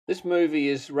This movie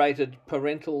is rated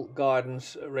parental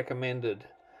guidance recommended.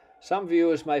 Some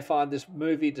viewers may find this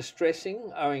movie distressing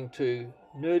owing to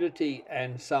nudity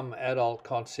and some adult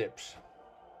concepts.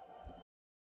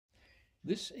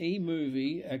 This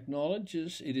e-movie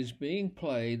acknowledges it is being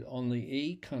played on the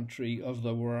e-country of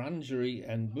the Wurundjeri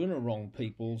and Bunurong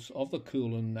peoples of the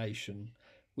Kulin Nation.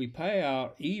 We pay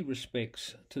our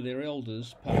e-respects to their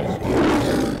elders, past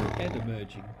and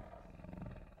emerging.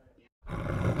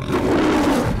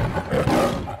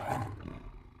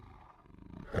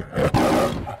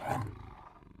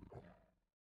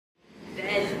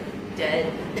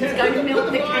 Dad, he's going to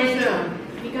melt the candle.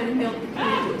 You're going to melt the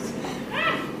candles.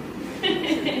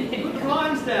 Put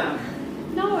climbs down.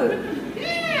 No.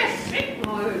 Yes.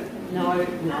 No.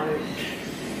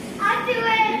 I do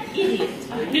it. Idiot,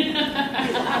 Tony. You are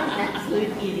an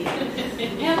absolute idiot.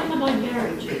 How come I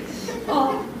married you?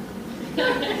 Oh. No,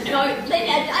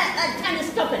 Tanner,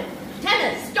 stop it.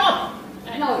 Tanner, stop.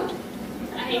 No.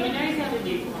 He knows how to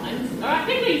do climbs. Alright,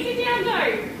 quickly, sit down, go.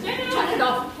 Turn it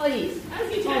off, please. Oh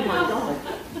my God.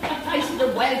 Facing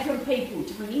away from people,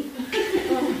 Tony.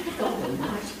 Oh, God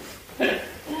almighty.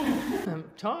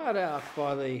 Tired out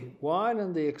by the wine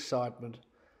and the excitement,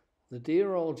 the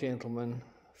dear old gentleman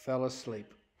fell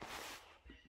asleep.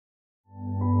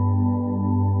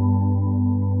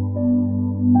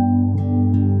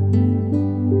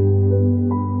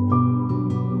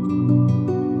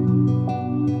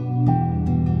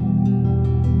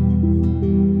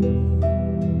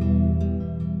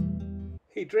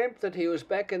 He dreamt that he was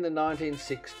back in the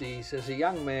 1960s as a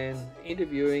young man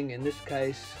interviewing, in this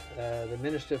case, the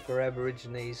Minister for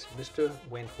Aborigines, Mr.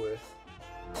 Wentworth.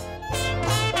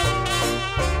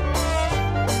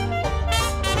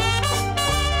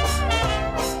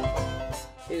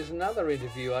 Here's another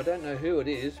interview. I don't know who it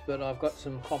is, but I've got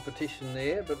some competition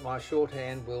there, but my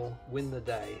shorthand will win the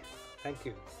day. Thank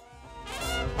you.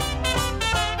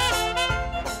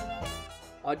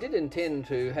 I did intend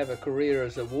to have a career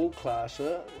as a wool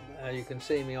classer. You can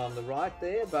see me on the right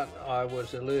there, but I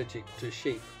was allergic to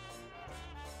sheep.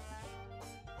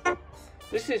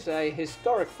 This is a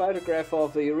historic photograph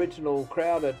of the original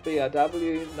crowd at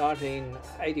BRW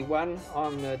 1981.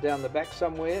 I'm down the back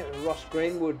somewhere. Ross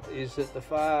Greenwood is at the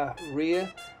far rear.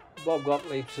 Bob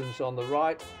Gottliebson's on the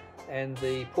right. And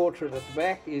the portrait at the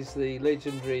back is the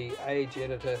legendary Age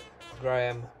editor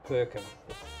Graham Perkin.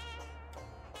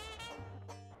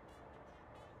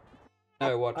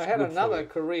 I had another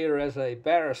career as a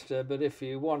barrister, but if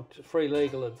you want free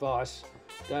legal advice,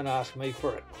 don't ask me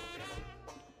for it.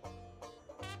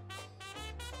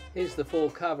 Here's the full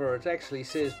cover. It actually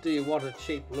says, "Do you want a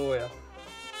cheap lawyer?"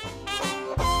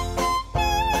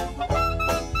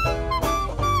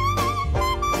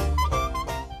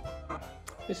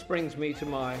 This brings me to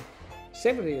my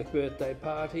 70th birthday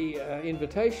party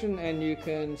invitation, and you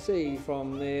can see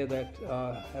from there that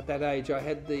at that age I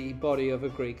had the body of a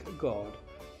Greek god.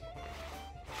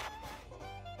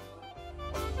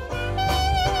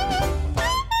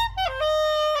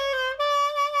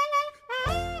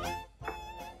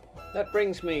 That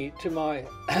brings me to my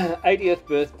 80th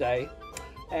birthday,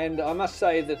 and I must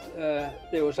say that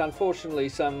there was unfortunately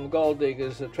some gold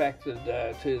diggers attracted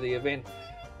to the event,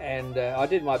 and I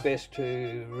did my best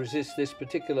to resist this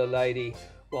particular lady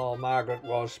while Margaret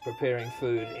was preparing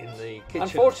food in the kitchen.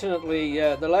 Unfortunately,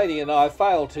 the lady and I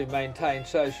failed to maintain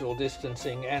social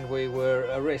distancing, and we were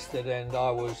arrested, and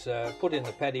I was put in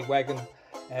the paddy wagon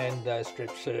and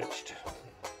strip searched.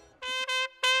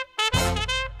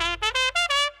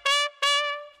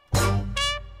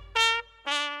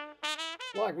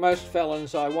 Like most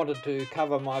felons, I wanted to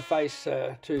cover my face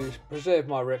to preserve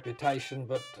my reputation,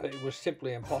 but it was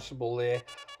simply impossible there.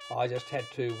 I just had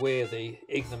to wear the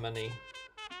ignominy.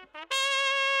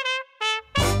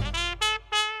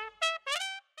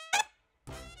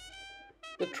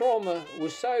 The trauma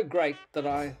was so great that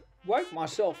I woke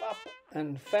myself up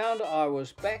and found I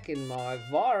was back in my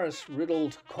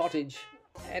virus-riddled cottage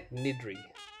at Nidri.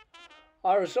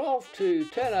 I resolved to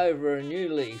turn over a new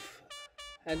leaf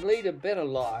and lead a better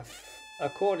life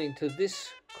according to this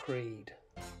creed.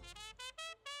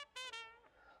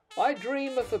 I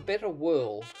dream of a better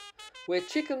world where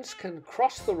chickens can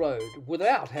cross the road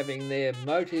without having their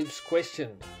motives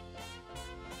questioned.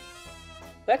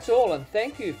 That's all, and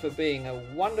thank you for being a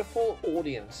wonderful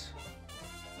audience.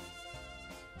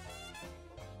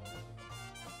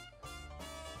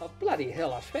 Oh, bloody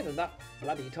hell, I've spent enough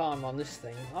bloody time on this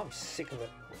thing. I'm sick of it.